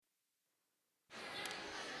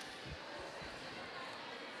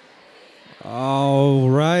All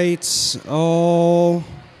right. All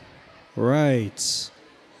right.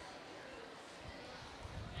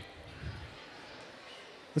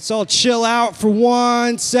 Let's all chill out for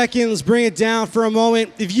 1 second. Let's bring it down for a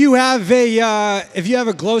moment. If you have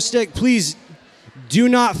a glow stick, please do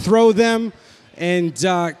not throw them, and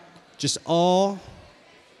just all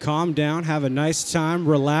calm down, have a nice time,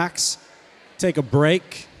 relax, take a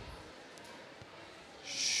break.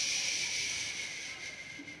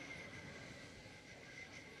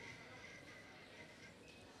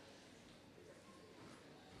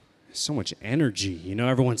 So much energy,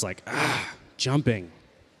 everyone's like, jumping.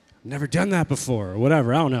 I've never done that before, or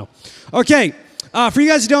whatever, I don't know. Okay, for you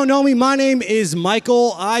guys who don't know me, my name is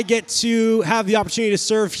Michael. I get to have the opportunity to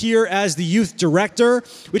serve here as the youth director,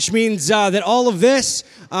 which means that all of this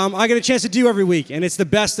I get a chance to do every week, and it's the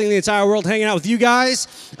best thing in the entire world, hanging out with you guys.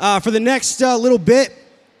 For the next little bit,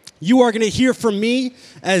 you are going to hear from me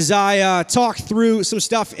as I talk through some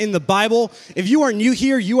stuff in the Bible. If you are new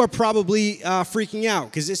here, you are probably freaking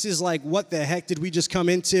out because this is like, what the heck did we just come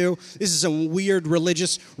into? This is some weird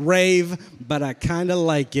religious rave, but I kind of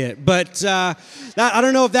like it. But I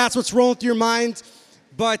don't know if that's what's rolling through your mind,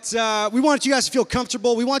 but we want you guys to feel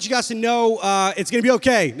comfortable. We want you guys to know it's going to be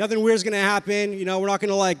okay. Nothing weird is going to happen. We're not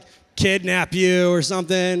going to kidnap you or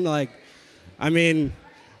something. I'm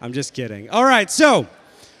just kidding. All right, so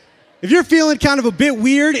if you're feeling kind of a bit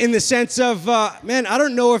weird in the sense of, man, I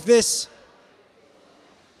don't know if this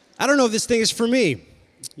thing is for me.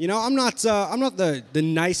 I'm not the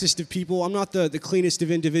nicest of people. I'm not the cleanest of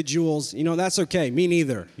individuals. That's okay. Me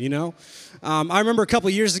neither. I remember a couple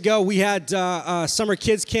years ago we had summer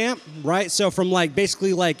kids camp, right? So from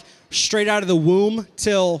basically straight out of the womb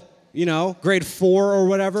till grade 4 or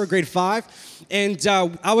whatever, grade 5. And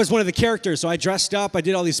I was one of the characters, so I dressed up. I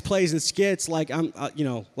did all these plays and skits,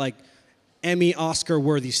 Emmy,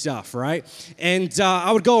 Oscar-worthy stuff, right? And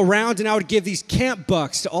I would go around and I would give these camp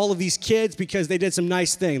bucks to all of these kids because they did some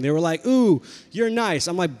nice thing. They were like, "Ooh, you're nice."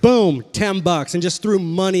 I'm like, boom, $10, and just threw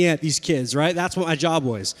money at these kids, right? That's what my job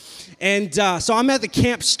was. And so I'm at the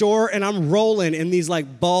camp store and I'm rolling in these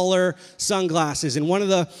baller sunglasses. And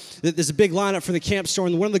there's a big lineup for the camp store,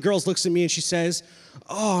 and one of the girls looks at me and she says,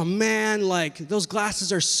 "Oh man, those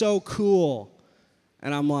glasses are so cool."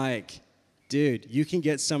 And I'm like, "Dude, you can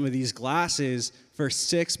get some of these glasses for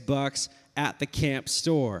 $6 at the camp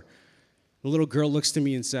store." The little girl looks to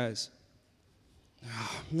me and says,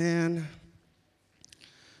 "Oh, man,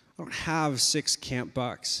 I don't have 6 camp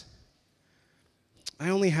bucks. I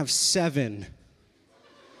only have 7.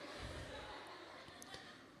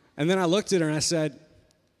 And then I looked at her and I said,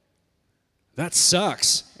 "That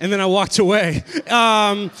sucks." And then I walked away.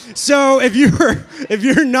 So if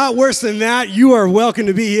you're not worse than that, you are welcome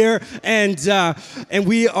to be here, and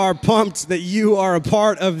we are pumped that you are a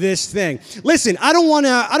part of this thing. Listen, I don't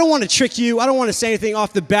want to trick you. I don't want to say anything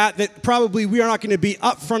off the bat that probably we are not going to be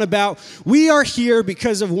upfront about. We are here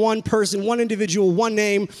because of one person, one individual, one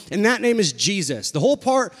name, and that name is Jesus. The whole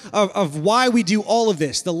part of why we do all of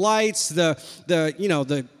this, the lights,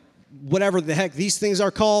 the whatever the heck these things are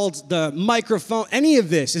called, the microphone, any of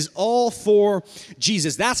this is all for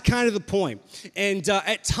Jesus. That's kind of the point. And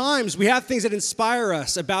at times, we have things that inspire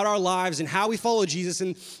us about our lives and how we follow Jesus.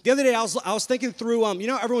 And the other day, I was thinking through,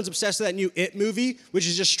 everyone's obsessed with that new It movie, which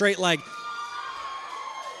is just straight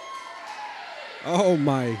oh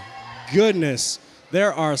my goodness.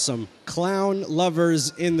 There are some clown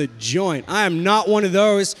lovers in the joint. I am not one of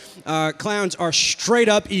those. Clowns are straight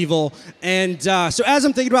up evil. And so as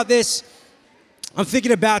I'm thinking about this, I'm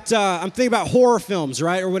thinking about horror films,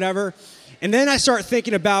 right, or whatever. And then I start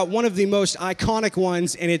thinking about one of the most iconic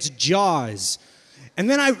ones, and it's Jaws. And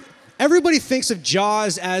then everybody thinks of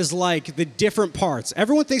Jaws as the different parts.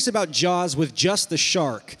 Everyone thinks about Jaws with just the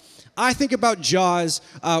shark. I think about Jaws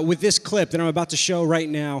with this clip that I'm about to show right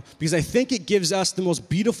now because I think it gives us the most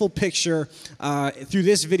beautiful picture through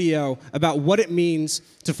this video about what it means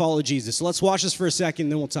to follow Jesus. So let's watch this for a second,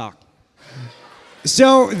 then we'll talk.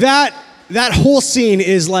 So that whole scene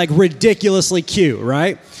is ridiculously cute,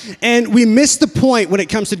 right? And we miss the point when it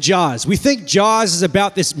comes to Jaws. We think Jaws is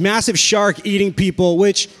about this massive shark eating people,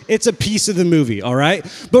 which it's a piece of the movie, all right?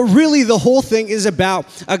 But really, the whole thing is about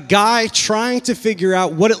a guy trying to figure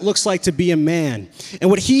out what it looks like to be a man. And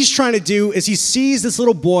what he's trying to do is he sees this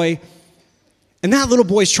little boy, and that little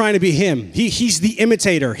boy's trying to be him. He's the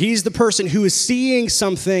imitator. He's the person who is seeing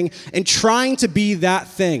something and trying to be that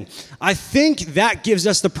thing. I think that gives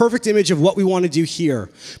us the perfect image of what we want to do here.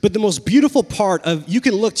 But the most beautiful part of, you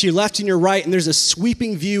can look to your left and your right, and there's a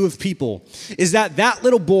sweeping view of people, is that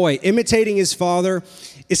little boy imitating his father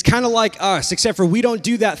is kind of like us, except for we don't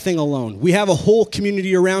do that thing alone. We have a whole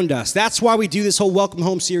community around us. That's why we do this whole Welcome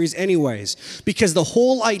Home series anyways, because the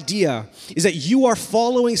whole idea is that you are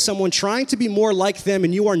following someone, trying to be more like them,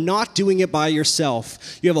 and you are not doing it by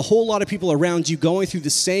yourself. You have a whole lot of people around you going through the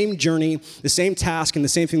same journey, the same task, and the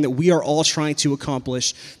same thing that we are all trying to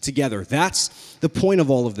accomplish together. That's the point of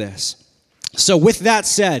all of this. So with that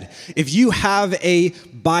said, if you have a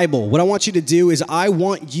Bible, what I want you to do is I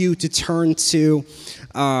want you to turn to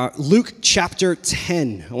Luke chapter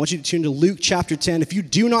 10. I want you to turn to Luke chapter 10. If you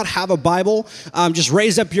do not have a Bible, just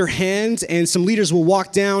raise up your hand and some leaders will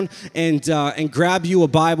walk down and grab you a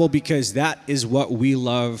Bible, because that is what we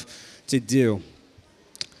love to do.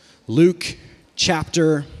 Luke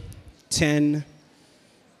chapter 10.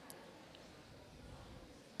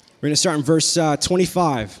 We're going to start in verse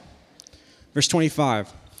 25. Verse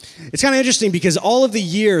 25. It's kind of interesting because all of the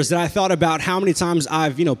years that I thought about how many times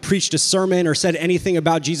I've, preached a sermon or said anything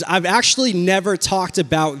about Jesus, I've actually never talked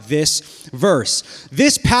about this verse.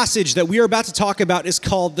 This passage that we are about to talk about is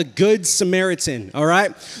called the Good Samaritan, all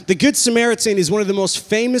right? The Good Samaritan is one of the most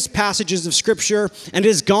famous passages of Scripture, and it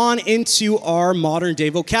has gone into our modern day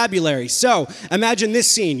vocabulary. So imagine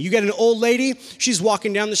this scene. You get an old lady, she's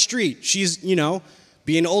walking down the street. She's,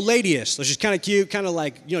 being old lady-ish. So she's kind of cute, kind of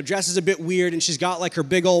like, dresses a bit weird, and she's got like her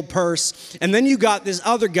big old purse. And then you got this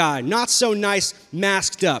other guy, not so nice,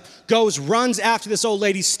 masked up, runs after this old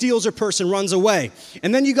lady, steals her purse, and runs away.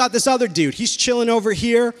 And then you got this other dude. He's chilling over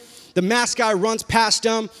here. The masked guy runs past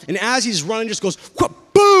him, and as he's running, just goes,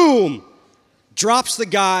 boom! Drops the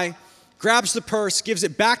guy, grabs the purse, gives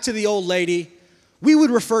it back to the old lady. We would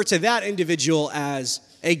refer to that individual as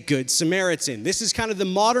a Good Samaritan. This is kind of the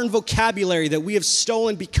modern vocabulary that we have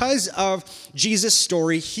stolen because of Jesus'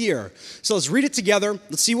 story here. So let's read it together.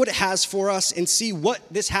 Let's see what it has for us and see what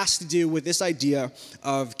this has to do with this idea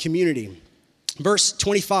of community. Verse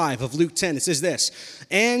 25 of Luke 10, it says this,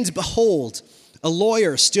 "And behold, a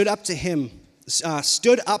lawyer stood up to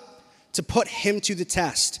put him to the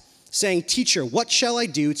test, saying, 'Teacher, what shall I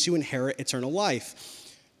do to inherit eternal life?'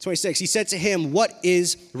 26, he said to him, 'What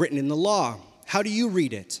is written in the law? How do you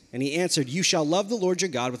read it?' And he answered, 'You shall love the Lord your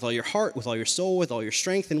God with all your heart, with all your soul, with all your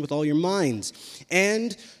strength, and with all your mind,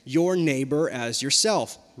 and your neighbor as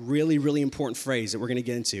yourself.'" Really, really important phrase that we're going to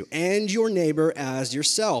get into. "And your neighbor as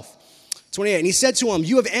yourself." 28, and he said to him,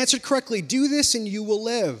 "You have answered correctly. Do this and you will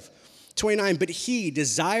live." 29, but he,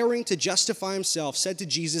 desiring to justify himself, said to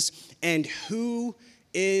Jesus, "And who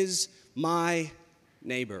is my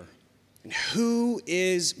neighbor?" And who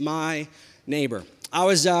is my neighbor? I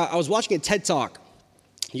was watching a TED Talk.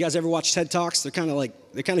 You guys ever watch TED Talks? They're kind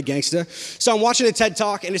of gangsta. So I'm watching a TED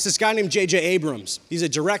Talk, and it's this guy named J.J. Abrams. He's a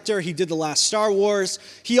director. He did the last Star Wars.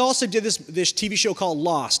 He also did this TV show called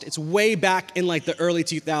Lost. It's way back in the early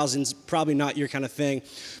 2000s, probably not your kind of thing.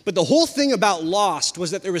 But the whole thing about Lost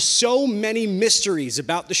was that there was so many mysteries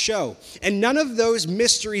about the show, and none of those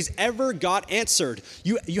mysteries ever got answered.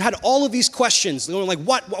 You had all of these questions going like,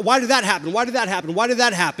 what? Why did that happen? Why did that happen? Why did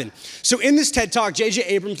that happen? So in this TED Talk, J.J.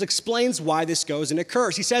 Abrams explains why this goes and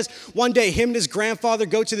occurs. He says one day him and his grandfather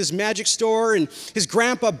go to this magic store, and his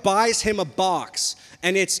grandpa buys him a box.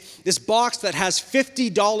 And it's this box that has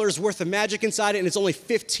 $50 worth of magic inside it, and it's only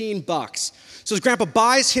 $15. So his grandpa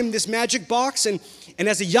buys him this magic box, and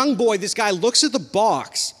as a young boy, this guy looks at the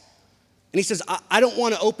box, and he says, I don't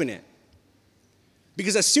want to open it.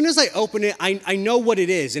 Because as soon as I open it, I know what it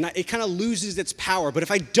is, and it kind of loses its power. But if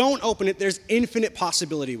I don't open it, there's infinite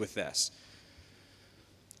possibility with this.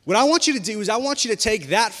 What I want you to do is I want you to take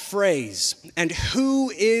that phrase, "and who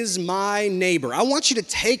is my neighbor?" I want you to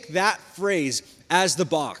take that phrase as the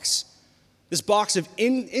box. This box of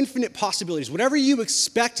infinite possibilities. Whatever you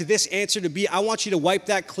expect this answer to be, I want you to wipe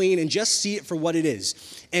that clean and just see it for what it is.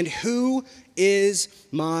 And who is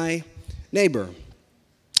my neighbor?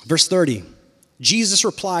 Verse 30, Jesus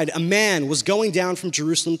replied, "A man was going down from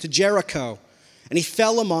Jerusalem to Jericho, and he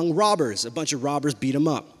fell among robbers." A bunch of robbers beat him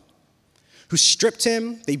up, who stripped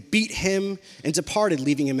him, they beat him, and departed,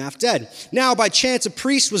 leaving him half dead. Now, by chance, a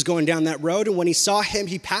priest was going down that road, and when he saw him,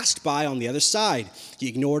 he passed by on the other side. He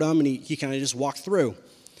ignored him, and he kind of just walked through.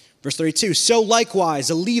 Verse 32, so likewise,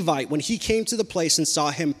 a Levite, when he came to the place and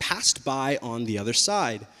saw him, passed by on the other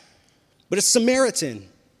side. But a Samaritan,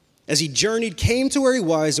 as he journeyed, came to where he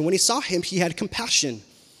was, and when he saw him, he had compassion.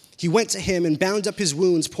 He went to him and bound up his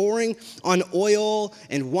wounds, pouring on oil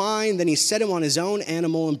and wine. Then he set him on his own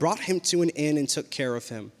animal and brought him to an inn and took care of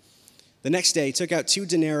him. The next day he took out 2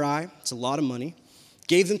 denarii, it's a lot of money,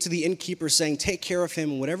 gave them to the innkeeper, saying, "Take care of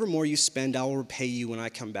him, and whatever more you spend, I will repay you when I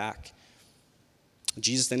come back."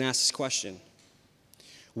 Jesus then asked this question,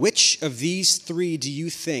 "Which of these 3 do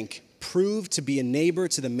you think proved to be a neighbor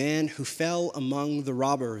to the man who fell among the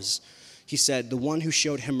robbers. He said, the one who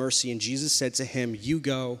showed him mercy. And Jesus said to him, you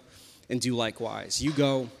go and do likewise. You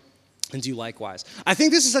go and do likewise. I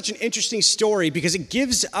think this is such an interesting story because it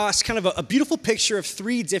gives us kind of a beautiful picture of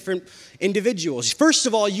three different individuals. First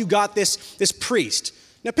of all, you got this priest.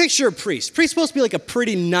 Now picture a priest. Priest's supposed to be like a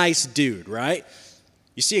pretty nice dude, right?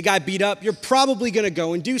 You see a guy beat up, you're probably going to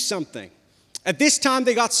go and do something. At this time,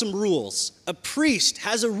 they got some rules. A priest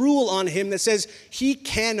has a rule on him that says he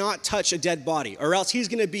cannot touch a dead body or else he's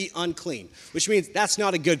going to be unclean, which means that's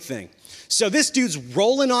not a good thing. So this dude's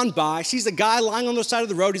rolling on by, sees a guy lying on the side of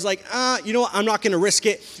the road. He's like, you know what? I'm not going to risk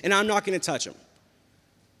it, and I'm not going to touch him.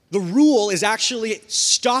 The rule is actually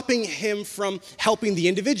stopping him from helping the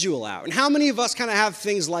individual out. And how many of us kind of have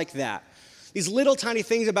things like that? These little tiny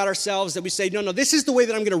things about ourselves that we say, no, this is the way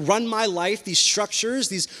that I'm going to run my life, these structures,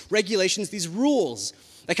 these regulations, these rules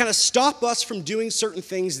that kind of stop us from doing certain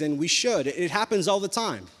things than we should. It happens all the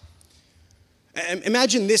time.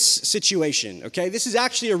 Imagine this situation, okay? This is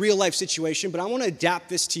actually a real life situation, but I want to adapt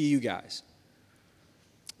this to you guys.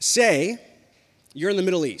 Say you're in the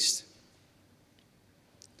Middle East.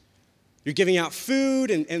 You're giving out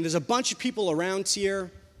food, and there's a bunch of people around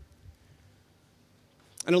here.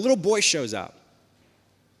 And a little boy shows up.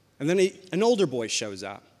 And then an older boy shows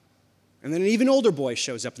up. And then an even older boy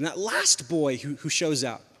shows up. And that last boy who shows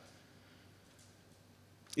up,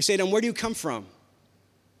 you say to him, where do you come from?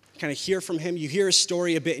 You kind of hear from him. You hear his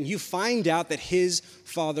story a bit. And you find out that his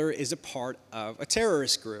father is a part of a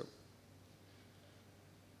terrorist group.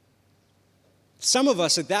 Some of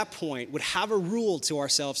us at that point would have a rule to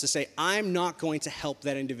ourselves to say, I'm not going to help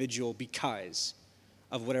that individual because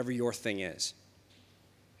of whatever your thing is.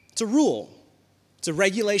 It's a rule. It's a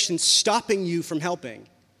regulation stopping you from helping.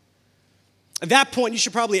 At that point, you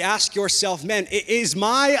should probably ask yourself, man, is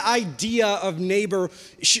my idea of neighbor,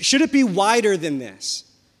 should it be wider than this?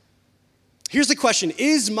 Here's the question.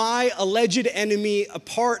 Is my alleged enemy a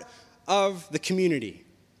part of the community?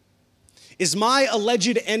 Is my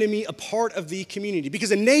alleged enemy a part of the community?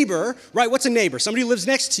 Because a neighbor, right, what's a neighbor? Somebody who lives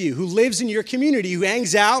next to you, who lives in your community, who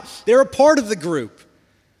hangs out, they're a part of the group.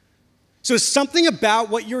 So something about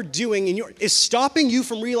what you're doing is stopping you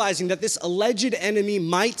from realizing that this alleged enemy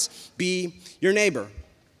might be your neighbor.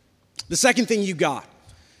 The second thing you got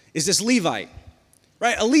is this Levite,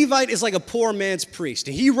 right? A Levite is like a poor man's priest.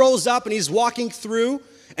 And he rolls up and he's walking through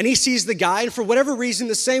and he sees the guy. And for whatever reason,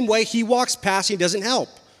 the same way, he walks past and he doesn't help.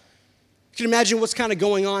 You can imagine what's kind of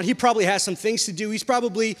going on. He probably has some things to do. He's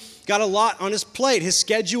probably got a lot on his plate. His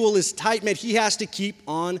schedule is tight, man. He has to keep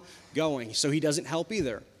on going. So he doesn't help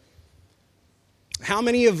either. How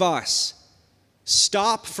many of us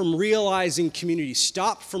stop from realizing community,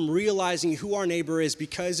 stop from realizing who our neighbor is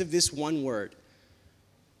because of this one word?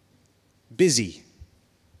 Busy.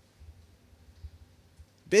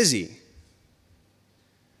 Busy.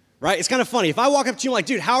 Right? It's kind of funny. If I walk up to you and I'm like,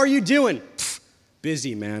 dude, how are you doing?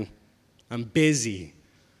 Busy, man. I'm busy.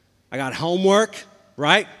 I got homework,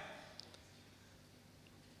 right?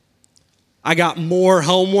 I got more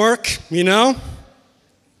homework, you know?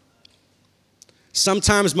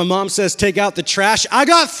 Sometimes my mom says, take out the trash. I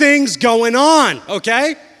got things going on,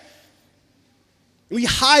 okay? We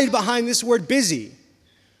hide behind this word busy.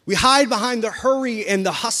 We hide behind the hurry and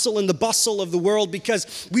the hustle and the bustle of the world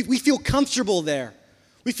because we feel comfortable there.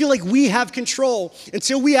 We feel like we have control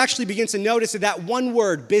until we actually begin to notice that one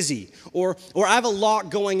word, busy, or I have a lot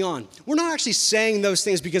going on. We're not actually saying those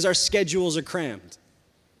things because our schedules are crammed.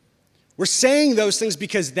 We're saying those things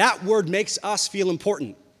because that word makes us feel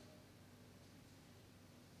important.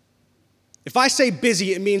 If I say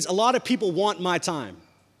busy, it means a lot of people want my time.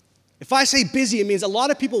 If I say busy, it means a lot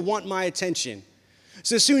of people want my attention.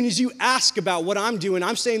 So as soon as you ask about what I'm doing,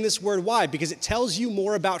 I'm saying this word. Why? Because it tells you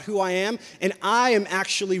more about who I am, and I am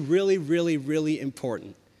actually really, really, really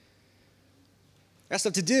important. I got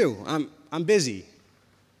stuff to do. I'm busy.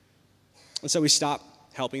 And so we stop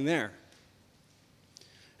helping there.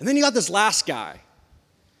 And then you got this last guy,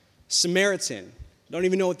 Samaritan. Don't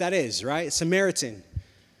even know what that is, right? Samaritan.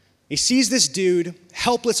 He sees this dude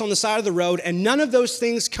helpless on the side of the road, and none of those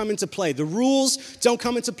things come into play. The rules don't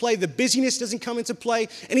come into play. The busyness doesn't come into play.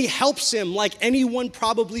 And he helps him like anyone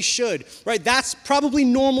probably should, right? That's probably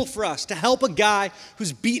normal for us to help a guy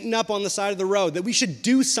who's beaten up on the side of the road, that we should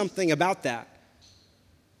do something about that.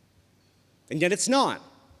 And yet it's not.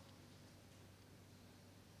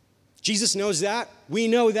 Jesus knows that. We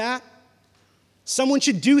know that. Someone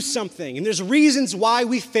should do something, and there's reasons why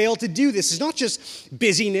we fail to do this. It's not just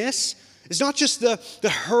busyness. It's not just the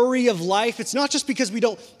hurry of life. It's not just because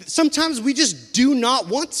sometimes we just do not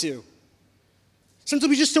want to. Sometimes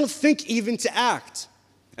we just don't think even to act.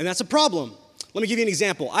 And that's a problem. Let me give you an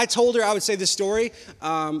example. I told her I would say this story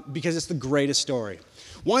because it's the greatest story.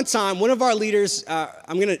 One time, one of our leaders,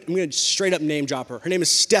 I'm gonna straight up name drop her. Her name is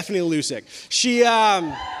Stephanie Lusick. She's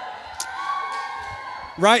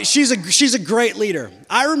a great leader.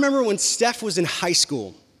 I remember when Steph was in high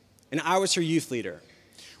school and I was her youth leader.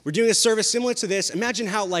 We're doing a service similar to this. Imagine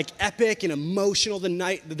how epic and emotional the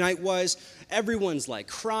night was. Everyone's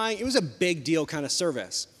crying. It was a big deal kind of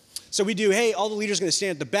service. So we do, hey, all the leaders are going to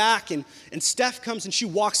stand at the back, and Steph comes and she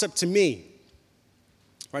walks up to me.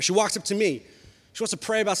 Right? She walks up to me. She wants to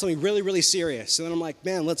pray about something really, really serious. And then I'm like,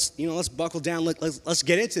 man, let's buckle down. Let's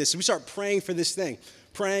get into this. So we start praying for this thing.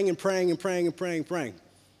 Praying and praying and praying and praying and praying.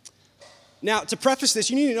 Now, to preface this,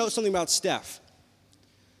 you need to know something about Steph.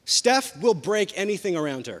 Steph will break anything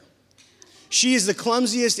around her. She is the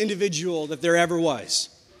clumsiest individual that there ever was.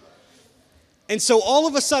 And so all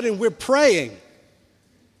of a sudden, we're praying.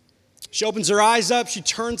 She opens her eyes up. She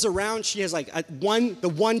turns around. She has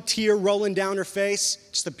the one tear rolling down her face.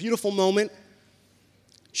 Just a beautiful moment.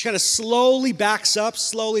 She kind of slowly backs up,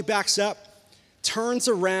 turns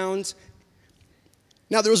around.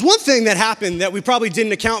 Now, there was one thing that happened that we probably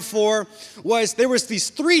didn't account for, was there was these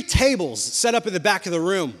 3 tables set up in the back of the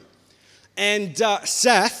room. And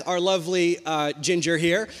Seth, our lovely ginger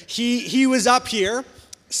here, he was up here,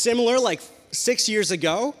 similar, 6 years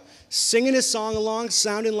ago, singing his song along,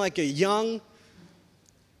 sounding like a young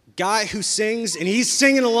guy who sings, and he's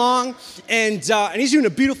singing along, and he's doing a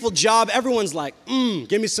beautiful job. Everyone's like,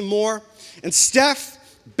 give me some more. And Steph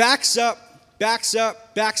backs up,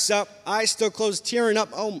 eyes still closed, tearing up.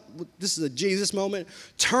 Oh, this is a Jesus moment.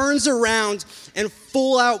 Turns around and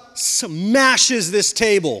full out smashes this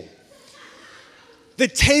table. The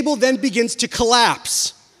table then begins to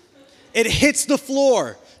collapse. It hits the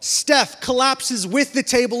floor. Steph collapses with the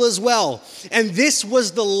table as well. And this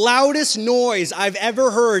was the loudest noise I've ever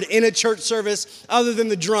heard in a church service other than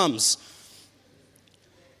the drums.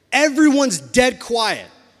 Everyone's dead quiet,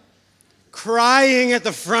 crying at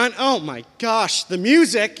the front. Oh my gosh, the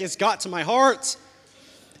music has got to my heart.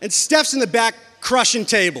 And Steph's in the back crushing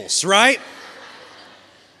tables, right?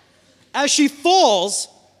 As she falls,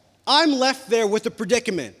 I'm left there with a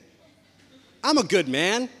predicament. I'm a good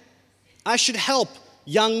man. I should help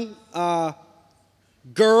young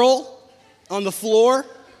girl on the floor.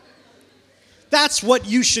 That's what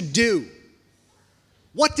you should do.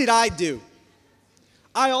 What did I do?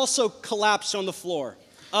 I also collapsed on the floor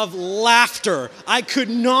of laughter. I could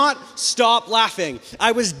not stop laughing.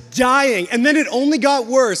 I was dying. And then it only got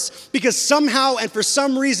worse because somehow and for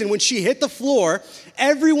some reason, when she hit the floor,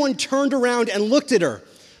 everyone turned around and looked at her.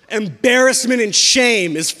 Embarrassment and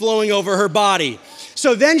shame is flowing over her body.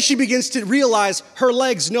 So then she begins to realize her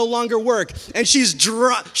legs no longer work, and she's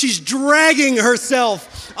dragging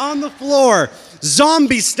herself on the floor,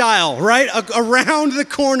 zombie style, right, around the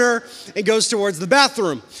corner, and goes towards the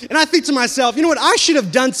bathroom. And I think to myself, you know what, I should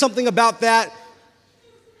have done something about that.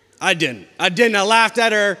 I didn't. I laughed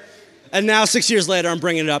at her, and now 6 years later, I'm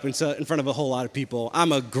bringing it up in front of a whole lot of people.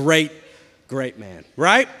 I'm a great, great man,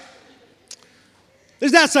 right?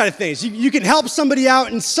 There's that side of things. You can help somebody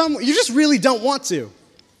out in some way. You just really don't want to.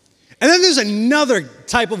 And then there's another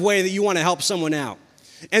type of way that you want to help someone out.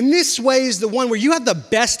 And this way is the one where you have the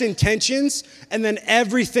best intentions and then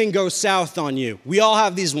everything goes south on you. We all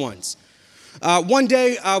have these ones. One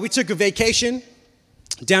day we took a vacation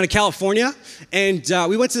down to California, and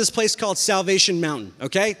we went to this place called Salvation Mountain,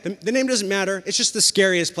 okay? The name doesn't matter. It's just the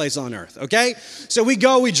scariest place on earth, okay? So we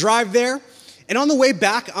drive there. And on the way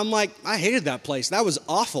back, I'm like, I hated that place. That was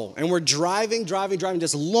awful. And we're driving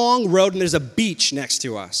this long road, and there's a beach next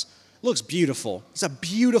to us. It looks beautiful. It's a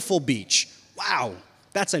beautiful beach. Wow,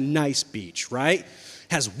 that's a nice beach, right? It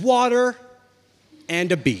has water and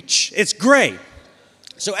a beach. It's great.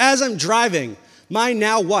 So as I'm driving, my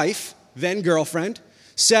now wife, then girlfriend,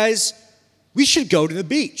 says, we should go to the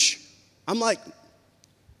beach. I'm like,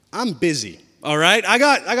 I'm busy, all right? I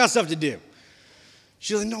got stuff to do.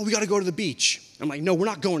 She's like, no, we got to go to the beach. I'm like, no, we're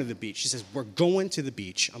not going to the beach. She says, we're going to the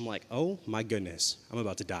beach. I'm like, oh my goodness, I'm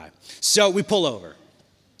about to die. So we pull over.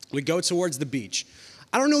 We go towards the beach.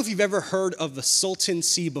 I don't know if you've ever heard of the Salton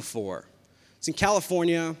Sea before. It's in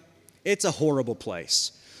California. It's a horrible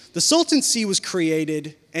place. The Salton Sea was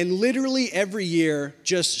created and literally every year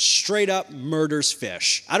just straight up murders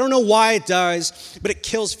fish. I don't know why it does, but it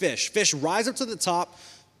kills fish. Fish rise up to the top,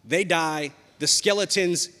 they die, the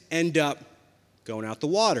skeletons end up going out the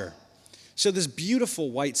water. So this beautiful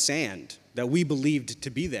white sand that we believed to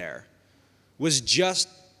be there was just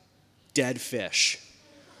dead fish.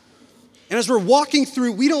 And as we're walking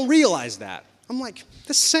through, we don't realize that. I'm like,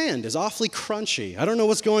 the sand is awfully crunchy. I don't know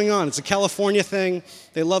what's going on. It's a California thing.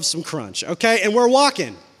 They love some crunch, okay? And we're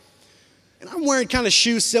walking. And I'm wearing kind of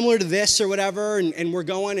shoes similar to this or whatever, and we're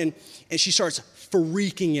going, and she starts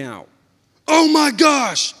freaking out. Oh my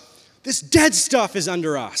gosh, this dead stuff is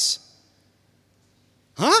under us.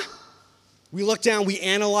 Huh? We look down, we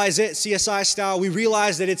analyze it, CSI style. We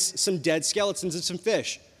realize that it's some dead skeletons and some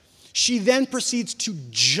fish. She then proceeds to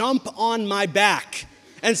jump on my back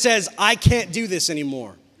and says, I can't do this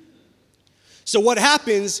anymore. So what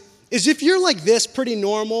happens is if you're like this, pretty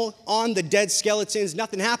normal, on the dead skeletons,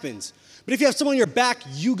 nothing happens. But if you have someone on your back,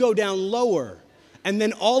 you go down lower. And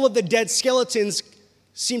then all of the dead skeletons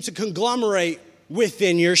seem to conglomerate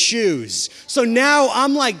within your shoes. So now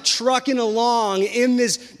I'm like trucking along in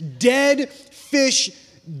this dead fish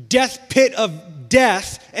death pit of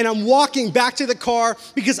death, and I'm walking back to the car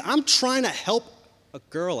because I'm trying to help a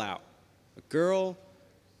girl out. A girl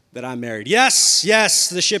that I married. Yes,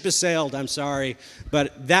 the ship has sailed, I'm sorry.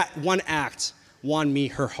 But that one act won me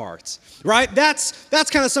her heart, right? That's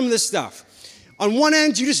kind of some of this stuff. On one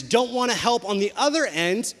end, you just don't want to help. On the other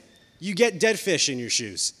end, you get dead fish in your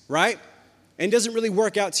shoes, right? And it doesn't really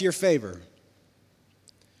work out to your favor.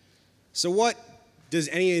 So what does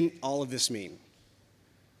any and all of this mean?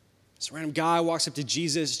 This random guy walks up to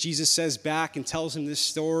Jesus. Jesus says back and tells him this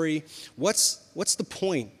story. What's the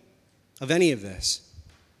point of any of this?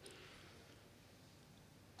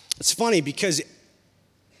 It's funny because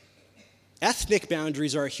ethnic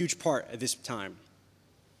boundaries are a huge part at this time.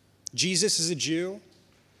 Jesus is a Jew.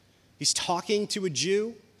 He's talking to a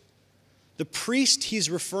Jew. The priest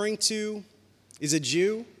he's referring to is a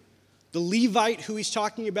Jew. The Levite who he's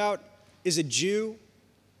talking about is a Jew.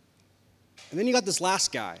 And then you got this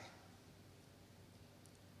last guy,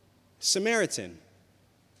 Samaritan.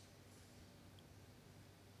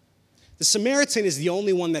 The Samaritan is the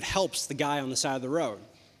only one that helps the guy on the side of the road.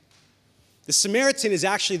 The Samaritan is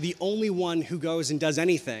actually the only one who goes and does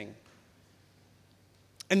anything.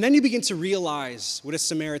 And then you begin to realize what a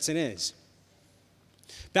Samaritan is.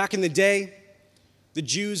 Back in the day, the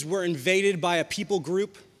Jews were invaded by a people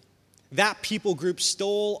group. That people group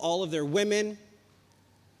stole all of their women,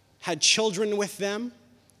 had children with them.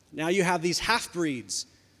 Now you have these half-breeds.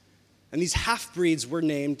 And these half-breeds were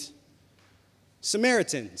named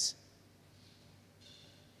Samaritans.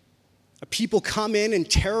 A people come in and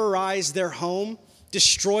terrorize their home,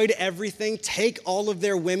 destroyed everything, take all of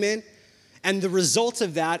their women, and the result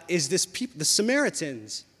of that is the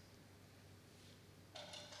Samaritans.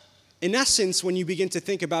 In essence, when you begin to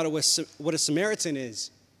think about what a Samaritan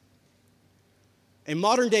is, in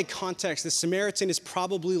modern day context, the Samaritan is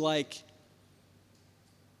probably like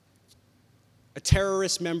a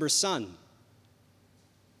terrorist member's son.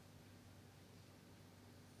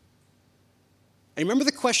 And remember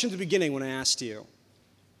the question at the beginning when I asked you,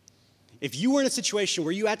 if you were in a situation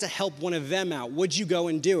where you had to help one of them out, would you go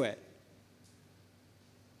and do it?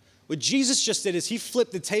 What Jesus just did is he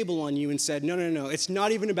flipped the table on you and said, no, it's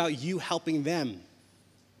not even about you helping them.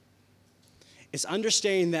 It's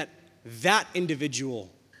understanding that that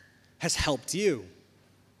individual has helped you.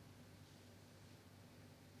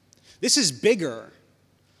 This is bigger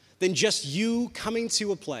than just you coming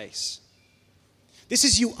to a place. This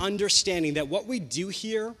is you understanding that what we do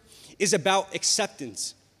here is about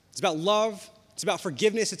acceptance. It's about love. It's about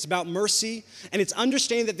forgiveness. It's about mercy. And it's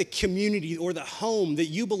understanding that the community or the home that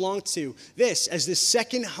you belong to, this as the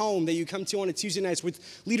second home that you come to on a Tuesday nights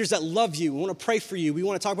with leaders that love you, we want to pray for you, we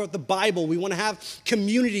want to talk about the Bible, we want to have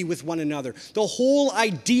community with one another. The whole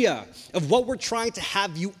idea of what we're trying to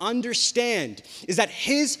have you understand is that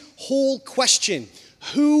his whole question,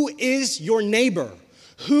 who is your neighbor?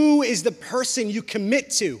 Who is the person you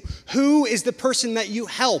commit to? Who is the person that you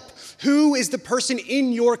help? Who is the person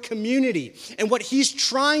in your community? And what he's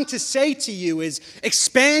trying to say to you is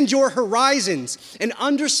expand your horizons and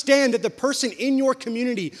understand that the person in your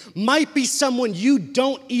community might be someone you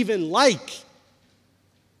don't even like.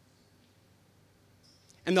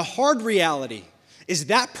 And the hard reality is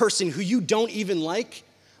that person who you don't even like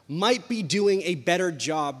might be doing a better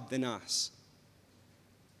job than us.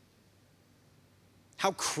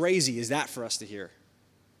 How crazy is that for us to hear?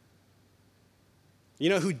 You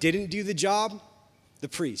know who didn't do the job? The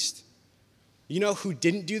priest. You know who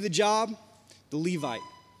didn't do the job? The Levite.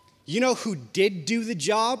 You know who did do the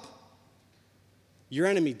job? Your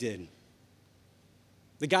enemy did.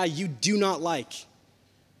 The guy you do not like.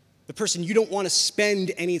 The person you don't want to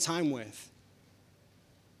spend any time with.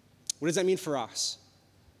 What does that mean for us?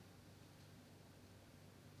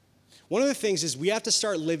 One of the things is we have to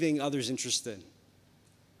start living others' interested.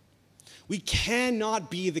 We cannot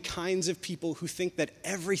be the kinds of people who think that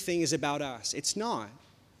everything is about us. It's not.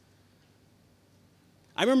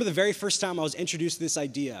 I remember the very first time I was introduced to this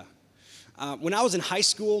idea. When I was in high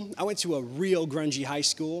school, I went to a real grungy high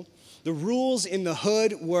school. The rules in the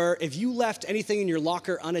hood were if you left anything in your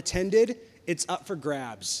locker unattended, it's up for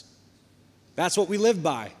grabs. That's what we lived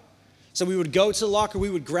by. So we would go to the locker, we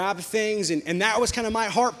would grab things, and that was kind of my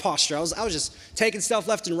heart posture. I was just taking stuff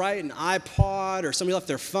left and right, an iPod, or somebody left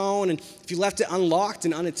their phone, and if you left it unlocked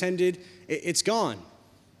and unattended, it's gone.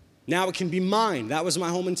 Now it can be mine. That was my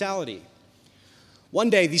whole mentality. One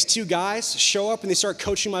day, these two guys show up and they start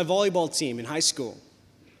coaching my volleyball team in high school.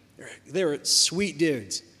 They were sweet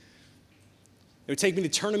dudes. They would take me to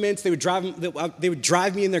tournaments, they would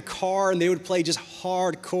drive me in their car, and they would play just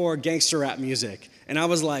hardcore gangster rap music. And I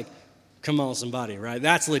was like, come on, somebody, right?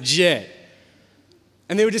 That's legit.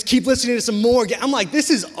 And they would just keep listening to some more. I'm like,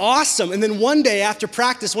 this is awesome. And then one day after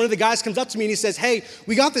practice, one of the guys comes up to me and he says, hey,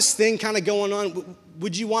 we got this thing kind of going on.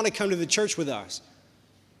 Would you want to come to the church with us?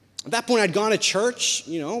 At that point, I'd gone to church,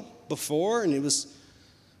 before, and it was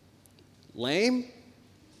lame.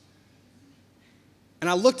 And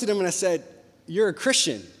I looked at him and I said, you're a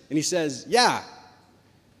Christian? And he says, yeah.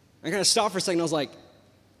 I kind of stopped for a second. I was like,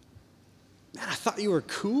 man, I thought you were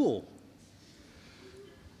cool.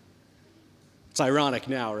 It's ironic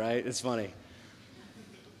now, right? It's funny.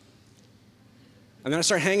 And then I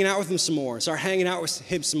started hanging out with him some more. And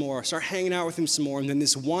then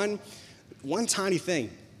this one tiny thing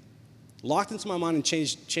locked into my mind and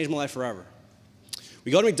changed my life forever.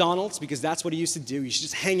 We go to McDonald's because that's what he used to do. He used to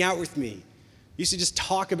just hang out with me. He used to just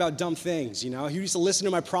talk about dumb things, He used to listen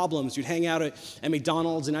to my problems. We'd hang out at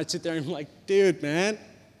McDonald's, and I'd sit there and I'm like, dude, man,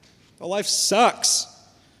 my life sucks.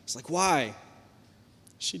 It's like, why?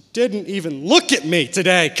 She didn't even look at me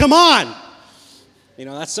today. Come on.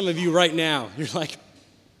 That's some of you right now. You're like,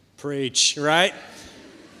 preach, right?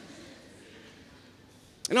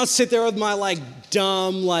 And I'll sit there with my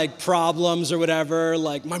dumb problems or whatever,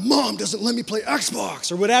 my mom doesn't let me play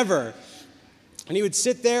Xbox or whatever. And he would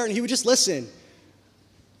sit there and he would just listen.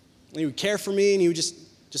 And he would care for me and he would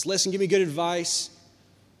just listen, give me good advice.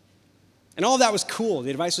 And all of that was cool.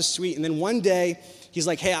 The advice was sweet. And then one day, he's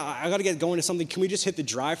like, hey, I got to get going to something. Can we just hit the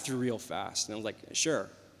drive-thru real fast? And I was like, sure.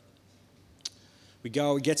 We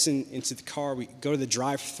go, he gets into the car. We go to the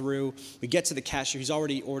drive-thru. We get to the cashier. He's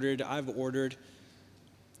already ordered. I've ordered.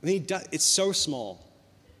 And then it's so small.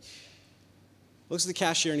 Looks at the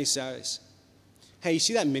cashier and he says, hey, you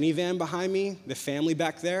see that minivan behind me, the family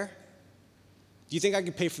back there? Do you think I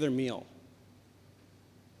could pay for their meal?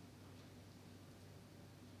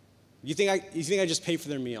 You think I just pay for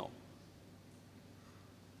their meal?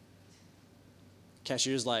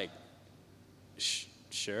 Cashier's like,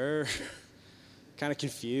 sure. Kind of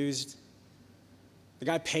confused. The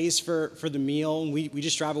guy pays for the meal, and we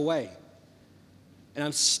just drive away. And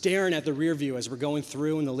I'm staring at the rear view as we're going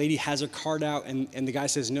through, and the lady has her card out, and the guy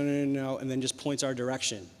says, no, and then just points our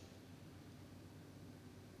direction.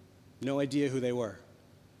 No idea who they were.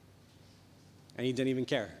 And he didn't even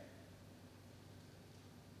care.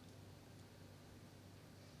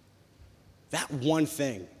 That one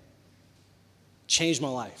thing changed my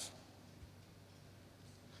life.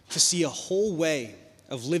 To see a whole way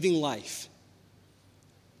of living life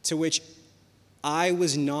to which I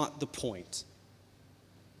was not the point.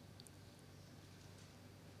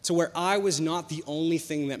 To where I was not the only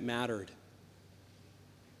thing that mattered.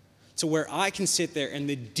 To where I can sit there and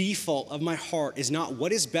the default of my heart is not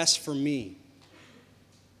what is best for me.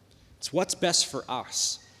 It's what's best for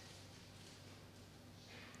us.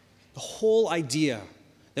 The whole idea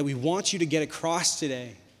that we want you to get across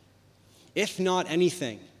today, if not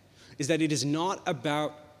anything, is that it is not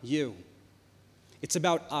about you. It's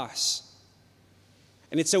about us.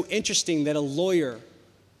 And it's so interesting that a lawyer,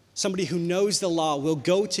 somebody who knows the law, will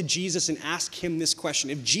go to Jesus and ask him this question.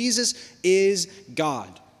 If Jesus is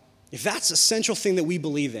God, if that's a central thing that we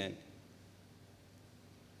believe in,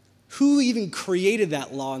 who even created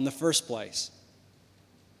that law in the first place?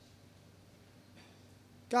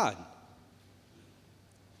 God.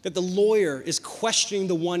 That the lawyer is questioning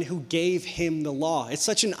the one who gave him the law. It's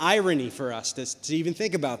such an irony for us to even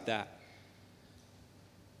think about that.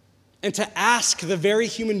 And to ask the very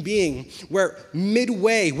human being we're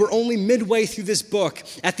only midway through this book,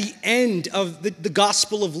 at the end of the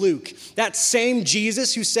Gospel of Luke, that same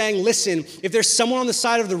Jesus who's saying, listen, if there's someone on the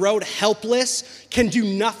side of the road helpless, can do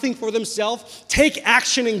nothing for themselves, take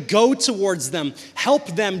action and go towards them. Help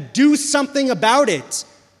them. Do something about it.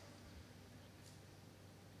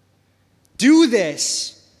 Do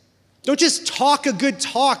this. Don't just talk a good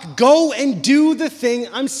talk. Go and do the thing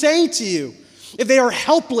I'm saying to you. If they are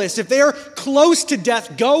helpless, if they are close to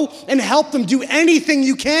death, go and help them. Do anything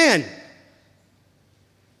you can.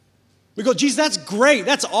 We go, Jesus, that's great.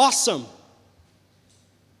 That's awesome.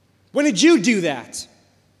 When did you do that?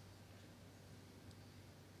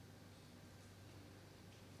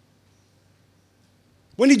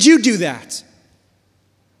 When did you do that?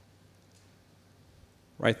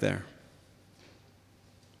 Right there.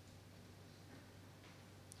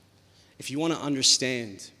 If you want to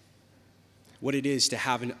understand what it is to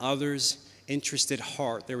have an others-interested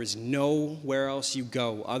heart, there is nowhere else you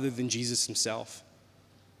go other than Jesus himself.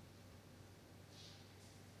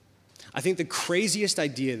 I think the craziest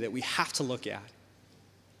idea that we have to look at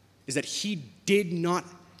is that he did not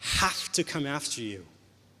have to come after you.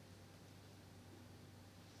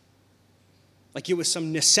 Like it was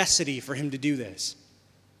some necessity for him to do this.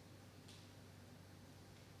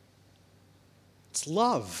 It's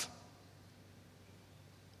love.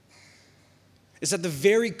 It's at the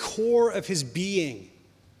very core of his being.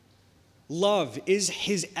 Love is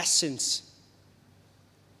his essence.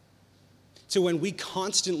 So when we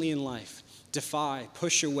constantly in life defy,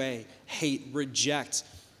 push away, hate, reject,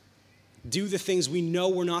 do the things we know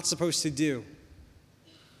we're not supposed to do,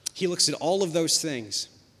 he looks at all of those things,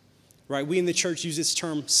 right? We in the church use this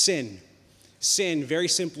term sin. Sin, very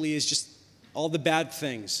simply, is just all the bad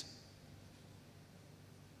things.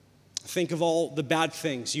 Think of all the bad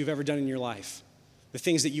things you've ever done in your life. The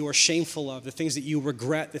things that you are shameful of, the things that you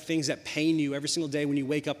regret, the things that pain you every single day when you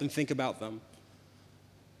wake up and think about them.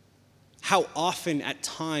 How often at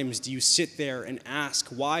times do you sit there and ask,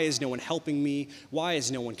 why is no one helping me? Why is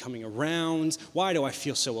no one coming around? Why do I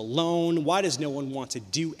feel so alone? Why does no one want to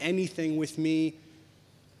do anything with me?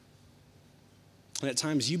 And at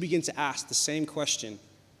times you begin to ask the same question.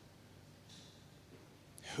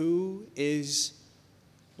 Who is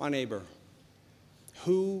my neighbor?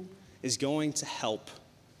 Who is going to help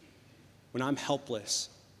when I'm helpless?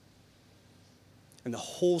 And the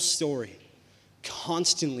whole story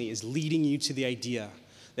constantly is leading you to the idea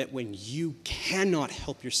that when you cannot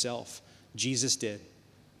help yourself, Jesus did.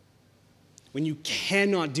 When you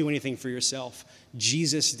cannot do anything for yourself,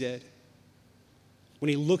 Jesus did. When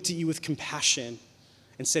he looked at you with compassion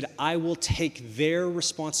and said, I will take their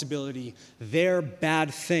responsibility, their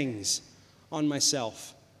bad things on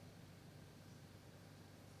myself.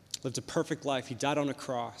 Lived a perfect life. He died on a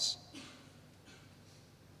cross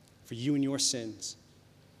for you and your sins.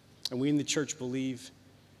 And we in the church believe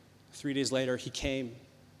 3 days later he came,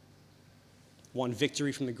 won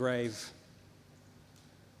victory from the grave,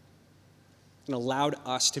 and allowed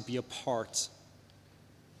us to be a part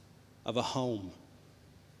of a home.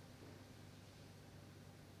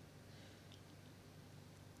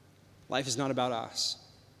 Life is not about us.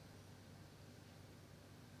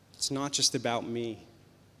 It's not just about me.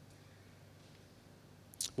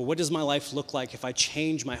 But what does my life look like if I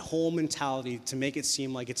change my whole mentality to make it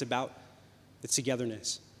seem like it's about the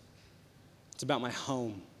togetherness? It's about my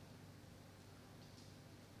home.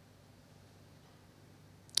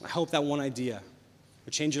 I hope that one idea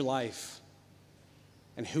would change your life.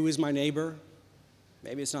 And who is my neighbor?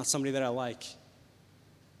 Maybe it's not somebody that I like,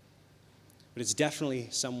 but it's definitely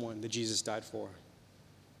someone that Jesus died for.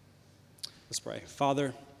 Let's pray.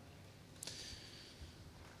 Father,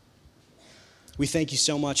 we thank you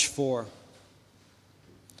so much for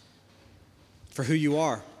who you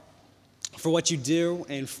are, for what you do,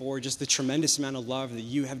 and for just the tremendous amount of love that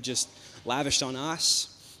you have just lavished on us.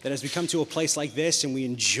 That as we come to a place like this and we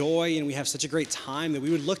enjoy and we have such a great time, that we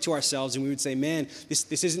would look to ourselves and we would say, man,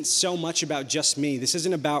 this isn't so much about just me. This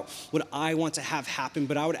isn't about what I want to have happen,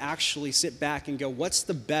 but I would actually sit back and go, what's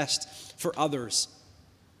the best for others?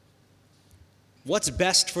 What's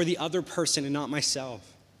best for the other person and not myself?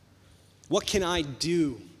 What can I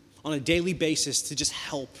do on a daily basis to just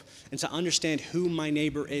help and to understand who my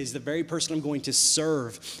neighbor is, the very person I'm going to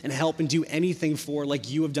serve and help and do anything for like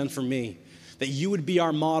you have done for me? That you would be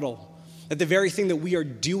our model. That the very thing that we are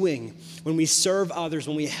doing when we serve others,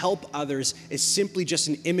 when we help others, is simply just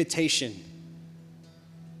an imitation.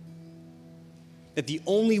 That the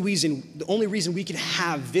only reason we can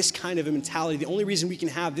have this kind of a mentality, the only reason we can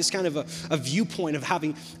have this kind of a viewpoint of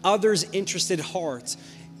having others-interested hearts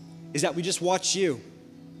is that we just watch you.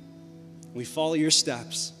 We follow your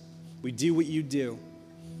steps. We do what you do.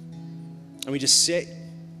 And we just sit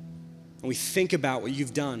and we think about what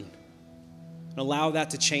you've done. And allow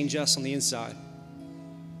that to change us on the inside.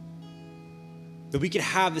 That we could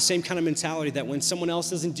have the same kind of mentality that when someone else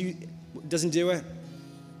doesn't do it,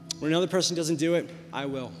 when another person doesn't do it, I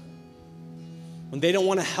will. When they don't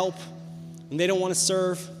want to help, when they don't want to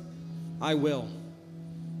serve, I will.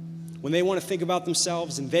 When they want to think about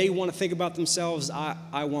themselves and they want to think about themselves,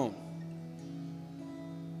 I won't.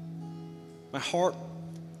 My heart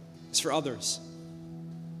is for others.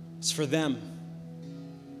 It's for them.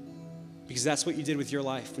 Because that's what you did with your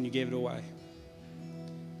life when you gave it away.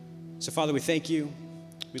 So, Father, we thank you.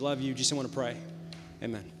 We love you. Just want to pray.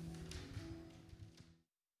 Amen.